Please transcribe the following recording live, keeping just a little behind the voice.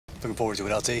Looking forward to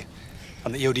it, LT.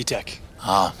 I'm the EOD tech.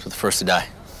 Ah, so the first to die.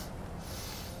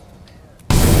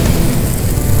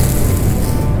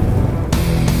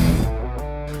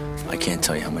 I can't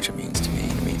tell you how much it means to me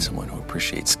to meet someone who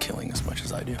appreciates killing as much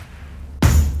as I do.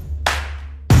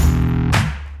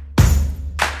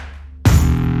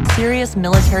 Serious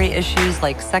military issues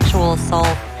like sexual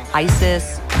assault,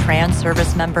 ISIS, trans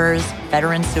service members,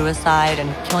 veteran suicide,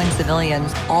 and killing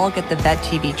civilians all get the Vet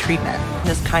TV treatment.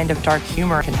 This kind of dark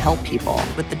humor can help people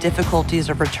with the difficulties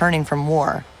of returning from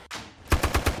war.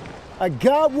 I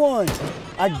got one!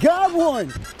 I got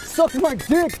one! Suck my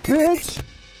dick, bitch!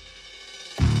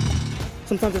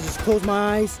 Sometimes I just close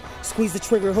my eyes, squeeze the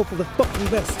trigger, and hope for the fucking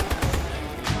best.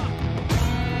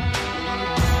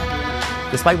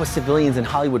 Despite what civilians in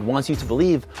Hollywood wants you to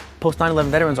believe, post-9/11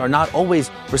 veterans are not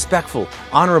always respectful,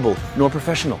 honorable, nor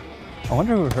professional. I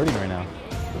wonder who we're hurting right now.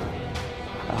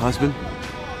 A husband,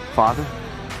 father,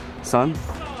 son,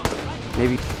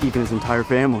 maybe even his entire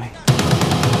family.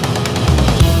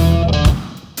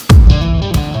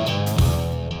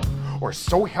 Or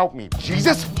so help me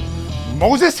Jesus,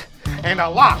 Moses, and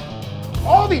Allah,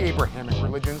 all the Abrahamic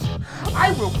religions,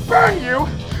 I will burn you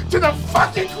to the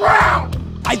fucking ground!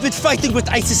 I've been fighting with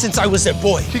ISIS since I was a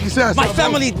boy. My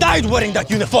family died wearing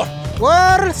that uniform.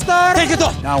 Take it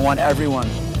off! Now I want everyone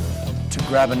to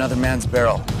grab another man's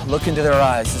barrel. Look into their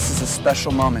eyes. This is a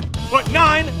special moment. But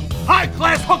 9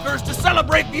 high-class hookers to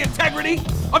celebrate the integrity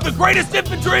of the greatest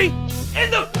infantry in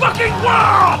the fucking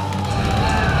world!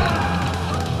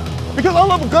 Because I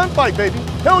love a gunfight, baby.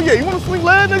 Hell yeah, you wanna swing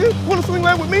lead, nigga? You wanna swing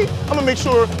lead with me? I'm gonna make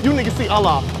sure you niggas see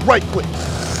Allah right quick.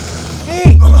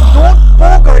 Hey, don't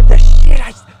bogart the shit.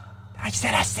 I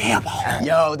said a sample.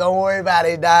 Yo, don't worry about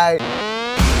it, dog. Stop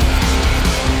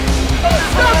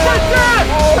right there!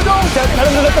 Oh, no! Tell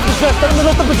him to lift up the chest! Tell him to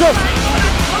lift up the chest!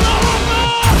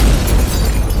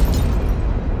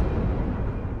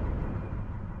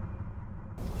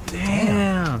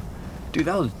 Damn. Dude,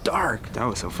 that was dark. That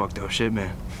was some fucked up shit,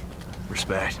 man.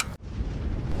 Respect.